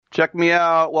Check me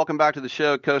out. Welcome back to the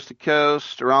show, Coast to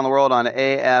Coast, around the world on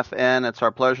AFN. It's our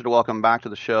pleasure to welcome back to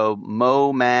the show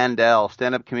Mo Mandel,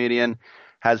 stand-up comedian,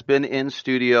 has been in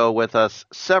studio with us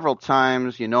several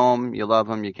times. You know him, you love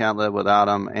him, you can't live without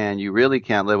him, and you really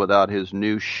can't live without his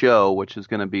new show, which is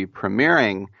going to be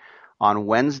premiering on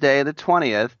Wednesday the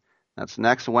 20th. That's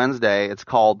next Wednesday. It's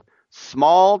called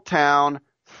Small Town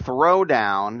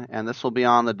Throwdown, and this will be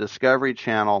on the Discovery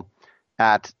Channel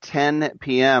at 10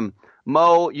 p.m.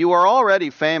 Mo, you are already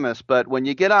famous, but when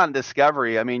you get on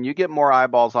Discovery, I mean, you get more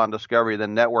eyeballs on Discovery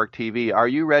than network TV. Are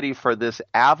you ready for this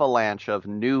avalanche of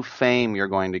new fame you're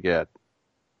going to get?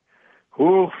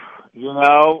 Oof,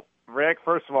 Rick,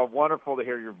 first of all, wonderful to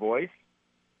hear your voice.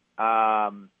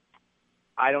 I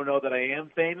don't know that I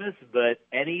am famous, but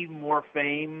any more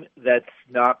fame that's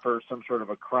not for some sort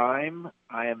of a crime,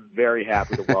 I am very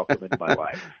happy to welcome into my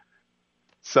life.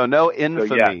 So no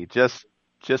infamy, So,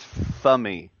 just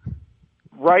fummy.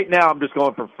 Right now, I'm just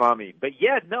going for funny. But,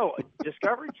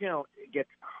 Discovery Channel gets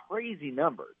crazy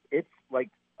numbers. It's like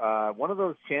one of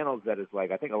those channels that is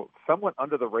like, I think, somewhat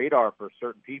under the radar for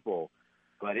certain people,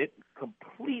 but it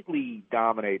completely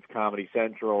dominates Comedy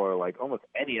Central or like almost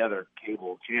any other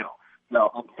cable channel. So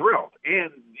I'm thrilled.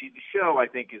 And the show, I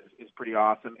think, is pretty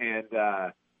awesome. And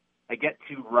I get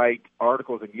to write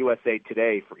articles in USA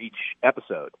Today for each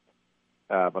episode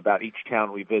about each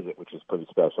town we visit, which is pretty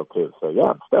special, too. So, yeah,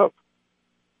 I'm stoked.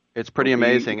 It's pretty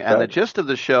amazing. And the gist of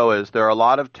the show is there are a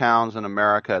lot of towns in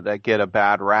America that get a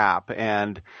bad rap,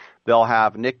 and they'll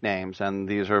have nicknames, and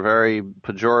these are very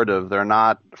pejorative. They're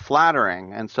not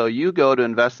flattering. And so you go to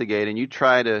investigate, and you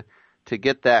try to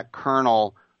get that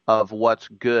kernel of what's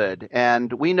good.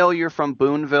 And we know you're from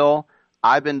Boonville.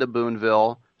 I've been to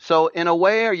Boonville. So in a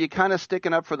way, are you kind of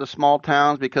sticking up for the small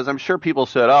towns? Because I'm sure people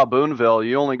said, oh, Boonville,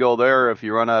 you only go there if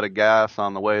you run out of gas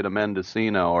on the way to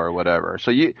Mendocino or whatever.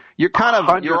 So you're kind of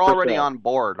 100%. You're already on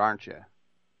board, aren't you?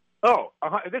 Oh,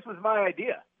 this was my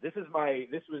idea. This was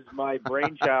my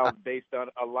brainchild based on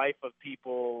a life of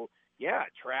people,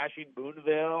 trashing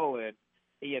Boonville and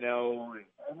any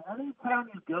town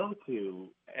you go to,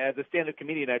 as a stand-up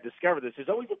comedian, I've discovered this. There's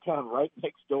always a town right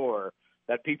next door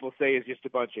that people say is just a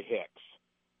bunch of hicks.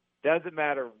 Doesn't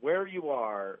matter where you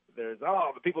are. There's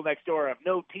the people next door have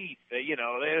no teeth.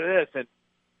 They're this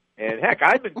and heck,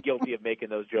 I've been guilty of making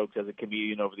those jokes as a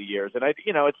comedian over the years. And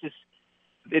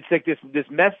it's like this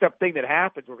messed up thing that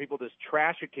happens where people just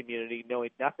trash a community knowing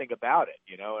nothing about it.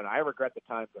 And I regret the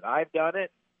times that I've done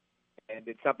it, and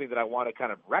it's something that I want to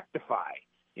kind of rectify.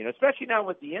 Especially now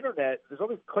with the internet, there's all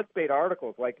these clickbait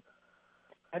articles. Like,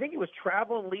 I think it was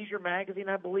Travel and Leisure magazine,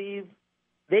 I believe.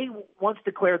 They once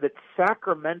declared that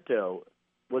Sacramento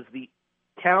was the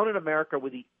town in America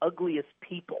with the ugliest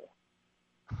people.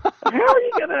 How are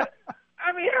you gonna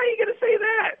say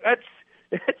that?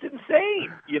 That's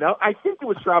insane. I think it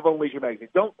was Travel and Leisure magazine.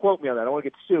 Don't quote me on that. I don't want to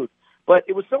get sued. But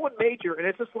it was someone major, and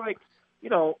it's just like,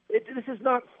 this is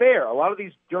not fair. A lot of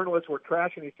these journalists who are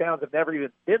trashing these towns have never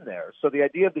even been there. So the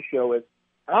idea of the show is,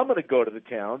 I'm going to go to the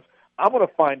towns. I'm going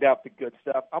to find out the good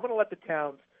stuff. I'm going to let the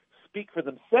towns speak for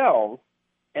themselves.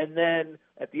 And then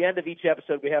at the end of each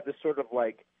episode, we have this sort of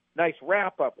like nice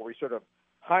wrap-up where we sort of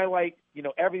highlight,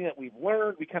 everything that we've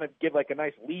learned. We kind of give like a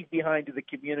nice leave behind to the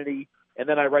community. And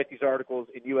then I write these articles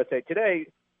in USA Today.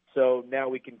 So now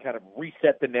we can kind of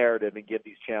reset the narrative and give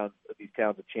these towns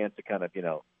a chance to kind of,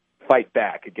 fight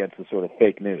back against the sort of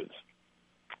fake news.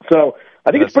 So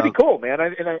I think it's pretty cool, man.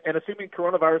 And assuming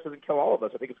coronavirus doesn't kill all of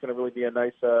us, I think it's going to really be a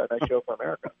nice show for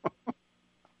America.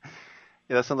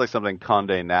 Yeah, that sounds like something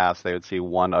Condé Nast. They would see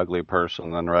one ugly person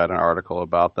and then write an article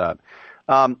about that.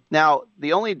 Now,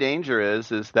 the only danger is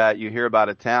that you hear about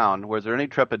a town. Was there any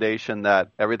trepidation that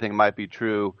everything might be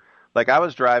true? Like, I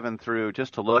was driving through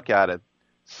just to look at it,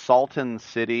 Salton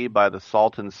City by the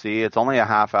Salton Sea. It's only a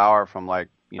half hour from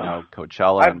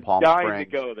Coachella and Palm Springs. I'm dying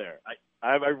to go there.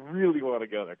 I really want to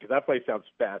go there because that place sounds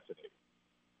fascinating.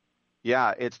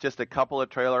 Yeah, it's just a couple of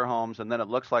trailer homes, and then it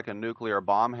looks like a nuclear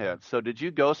bomb hit. So did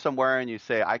you go somewhere and you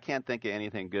say, I can't think of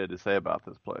anything good to say about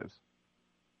this place?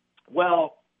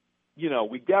 Well,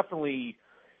 we definitely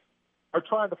are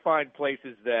trying to find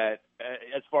places that,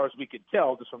 as far as we can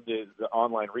tell, just from the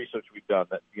online research we've done,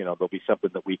 that, there'll be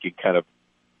something that we can kind of,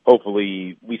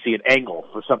 hopefully we see an angle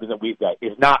for something that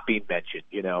is not being mentioned,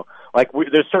 Like,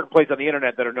 there's certain places on the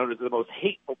internet that are known as the most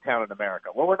hateful town in America.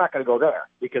 Well, we're not going to go there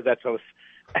because that's a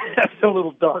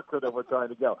little darker than we're trying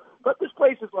to go. But there's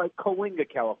places like Coalinga,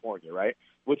 California, right,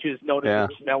 which is known as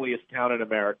the smelliest town in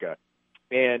America.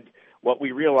 And what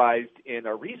we realized in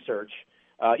our research,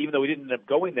 even though we didn't end up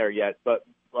going there yet, but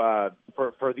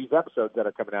for these episodes that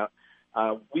are coming out,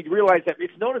 we realized that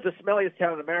it's known as the smelliest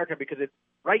town in America because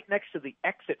right next to the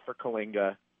exit for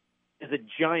Coalinga is a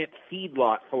giant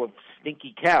feedlot full of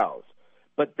stinky cows.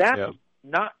 But that's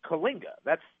not Coalinga.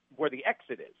 That's where the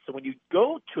exit is. So when you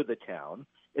go to the town,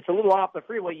 it's a little off the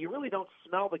freeway. You really don't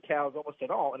smell the cows almost at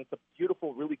all, and it's a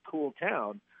beautiful, really cool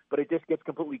town, but it just gets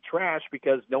completely trashed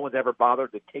because no one's ever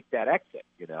bothered to take that exit,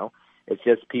 you know? It's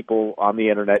just people on the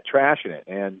internet trashing it.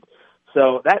 And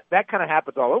so that kind of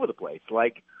happens all over the place.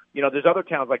 Like, you know, there's other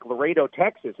towns like Laredo,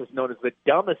 Texas is known as the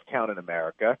dumbest town in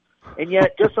America, and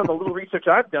yet just on the little research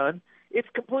I've done, it's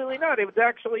completely not. It was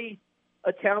actually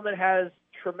a town that has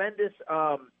tremendous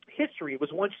history. It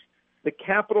was once the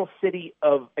capital city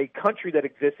of a country that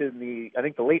existed in the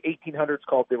late 1800s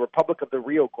called the Republic of the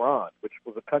Rio Grande, which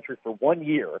was a country for 1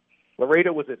 year.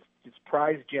 Laredo was its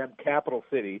prized gem capital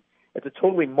city. It's a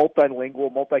totally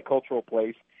multilingual, multicultural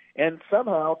place. And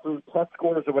somehow, through test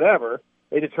scores or whatever,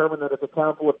 they determined that it's a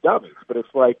town full of dummies. But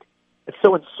it's like, it's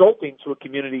so insulting to a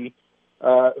community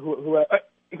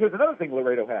here's another thing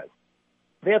Laredo has.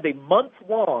 They have a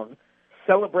month-long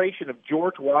celebration of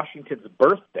George Washington's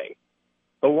birthday.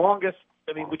 The longest,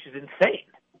 which is insane.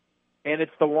 And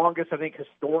it's the longest, I think,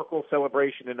 historical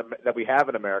celebration that we have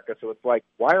in America. So it's like,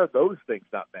 why are those things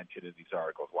not mentioned in these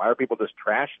articles? Why are people just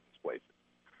trashing these places?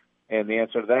 And the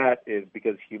answer to that is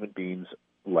because human beings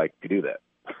like to do that.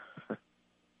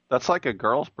 That's like a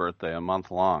girl's birthday, a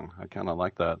month long. I kind of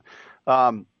like that.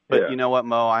 But You know what,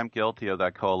 Mo? I'm guilty of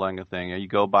that Coalinga thing. You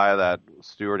go by that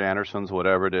Stuart Anderson's,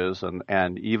 whatever it is,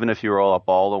 and even if you roll up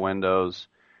all the windows,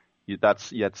 that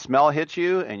smell hits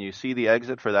you, and you see the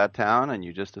exit for that town, and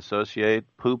you just associate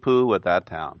poo-poo with that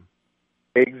town.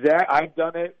 Exactly. I've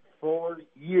done it for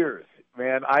years,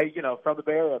 man. From the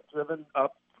Bay Area, I've driven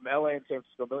up from L.A. and San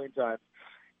Francisco a million times.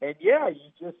 And, you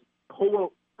just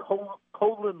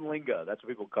Coalinga, that's what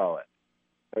people call it.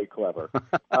 Very clever.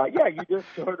 You just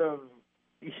sort of,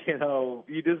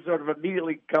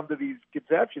 immediately come to these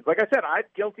conceptions. Like I said, I'm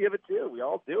guilty of it too. We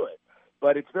all do it.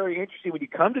 But it's very interesting when you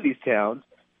come to these towns,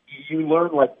 you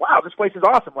learn, like, wow, this place is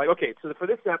awesome. Like, okay, so for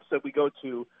this episode, we go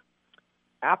to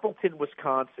Appleton,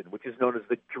 Wisconsin, which is known as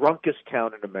the drunkest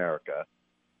town in America.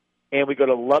 And we go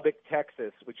to Lubbock,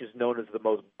 Texas, which is known as the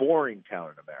most boring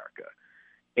town in America.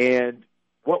 And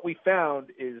what we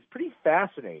found is pretty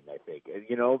fascinating, I think.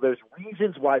 There's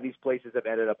reasons why these places have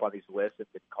ended up on these lists and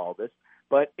been called this,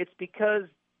 but it's because,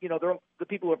 the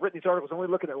people who have written these articles are only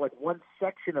looking at, like, one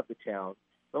section of the town.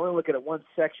 They're only looking at one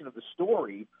section of the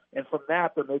story, and from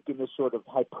that they're making this sort of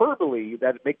hyperbole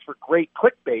that makes for great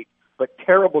clickbait, but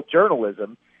terrible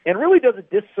journalism, and really does a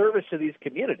disservice to these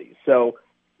communities. So,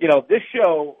 this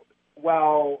show,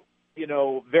 while,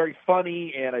 very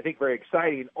funny and I think very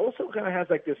exciting, also kind of has,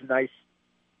 like, this nice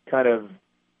kind of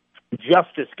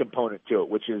justice component to it,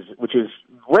 which is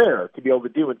rare to be able to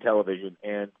do in television.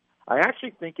 And I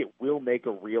actually think it will make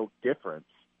a real difference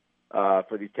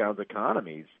for these towns'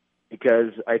 economies,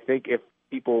 because I think if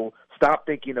people stop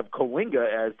thinking of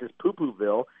Coalinga as this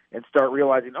poo-pooville and start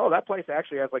realizing, oh, that place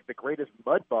actually has, like, the greatest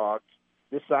mud bogs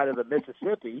this side of the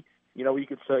Mississippi, you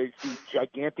could see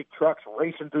gigantic trucks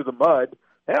racing through the mud.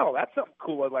 Hell, that's something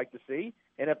cool I'd like to see.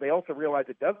 And if they also realize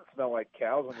it doesn't smell like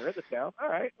cows when you're in the town, all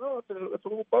right, well, it's a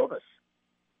little bonus.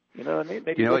 You know what I mean?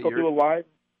 Maybe they'll do a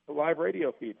live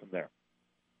radio feed from there.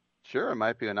 Sure, it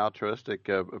might be an altruistic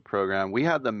program. We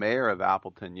had the mayor of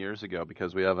Appleton years ago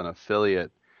because we have an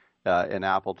affiliate in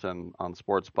Appleton on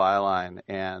Sports Byline,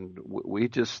 and we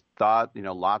just thought,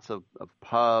 lots of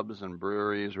pubs and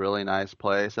breweries, really nice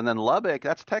place. And then Lubbock,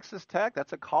 that's Texas Tech,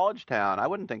 that's a college town. I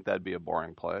wouldn't think that'd be a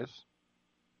boring place.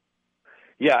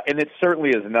 Yeah, and it certainly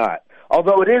is not.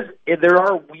 Although there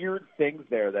are weird things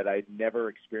there that I'd never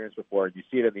experienced before, and you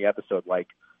see it in the episode. Like,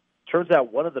 turns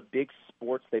out one of the big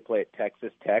sports they play at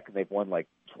Texas Tech, and they've won like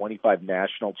 25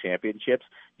 national championships.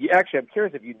 Actually, I'm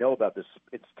curious if you know about this.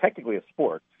 It's technically a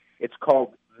sport. It's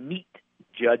called meat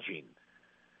judging,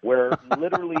 where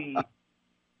literally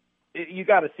you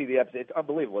got to see the episode. It's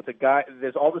unbelievable. It's a guy.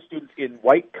 There's all the students in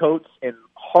white coats and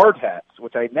hard hats,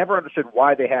 which I never understood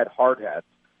why they had hard hats.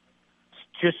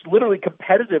 Just literally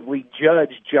competitively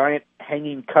judge giant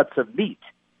hanging cuts of meat.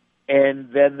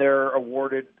 And then they're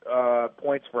awarded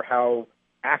points for how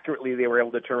accurately they were able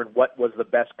to determine what was the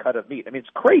best cut of meat. I mean, it's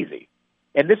crazy.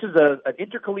 And this is an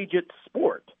intercollegiate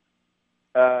sport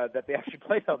that they actually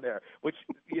play down there, which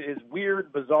is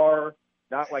weird, bizarre,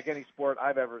 not like any sport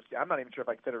I've ever seen. I'm not even sure if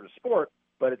I consider it a sport,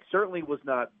 but it certainly was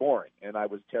not boring, and I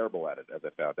was terrible at it, as I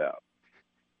found out.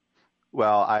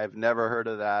 Well, I've never heard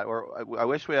of that, or I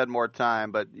wish we had more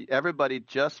time, but everybody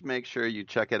just make sure you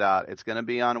check it out. It's going to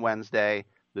be on Wednesday,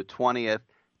 the 20th,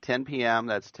 10 p.m.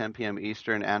 That's 10 p.m.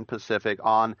 Eastern and Pacific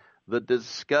on the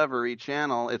Discovery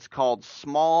Channel. It's called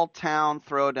Small Town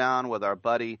Throwdown with our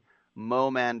buddy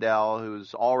Mo Mandel,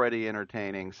 who's already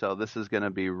entertaining. So this is going to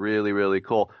be really, really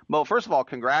cool. Mo, first of all,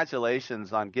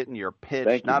 congratulations on getting your pitch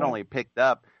Thank you, not man. only picked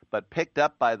up, but picked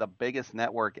up by the biggest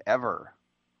network ever.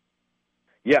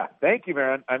 Yeah, thank you,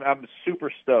 man. I'm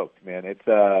super stoked, man.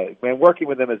 It's man, working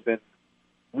with them has been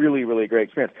really, really great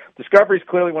experience. Discovery is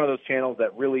clearly one of those channels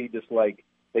that really just like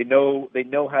they know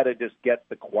how to just get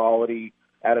the quality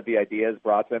out of the ideas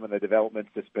brought to them, and the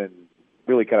development's just been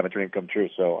really kind of a dream come true.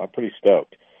 So I'm pretty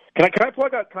stoked. Can I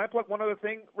plug one other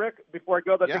thing, Rick, before I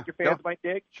go that I think your fans might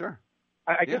dig? Sure.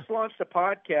 I just launched a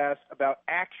podcast about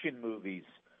action movies,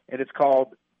 and it's called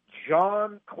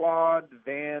Jean-Claude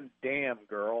Van Damme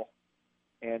Girl.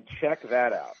 And check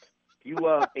that out. If you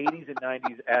love 80s and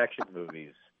 90s action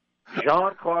movies,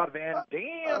 Jean-Claude Van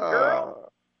Damme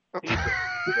Girl. You'll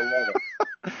love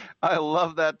it. I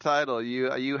love that title.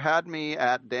 You had me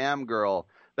at Damn Girl.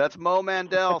 That's Mo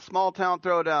Mandel, Small Town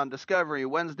Throwdown, Discovery,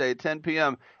 Wednesday, 10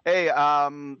 p.m. Hey,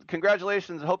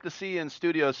 congratulations. Hope to see you in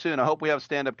studio soon. I hope we have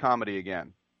stand-up comedy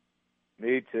again.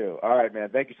 Me too. All right, man.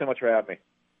 Thank you so much for having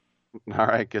me. All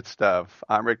right, good stuff.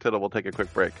 I'm Rick Tittle. We'll take a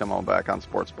quick break. Come on back on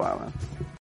Sports Byline.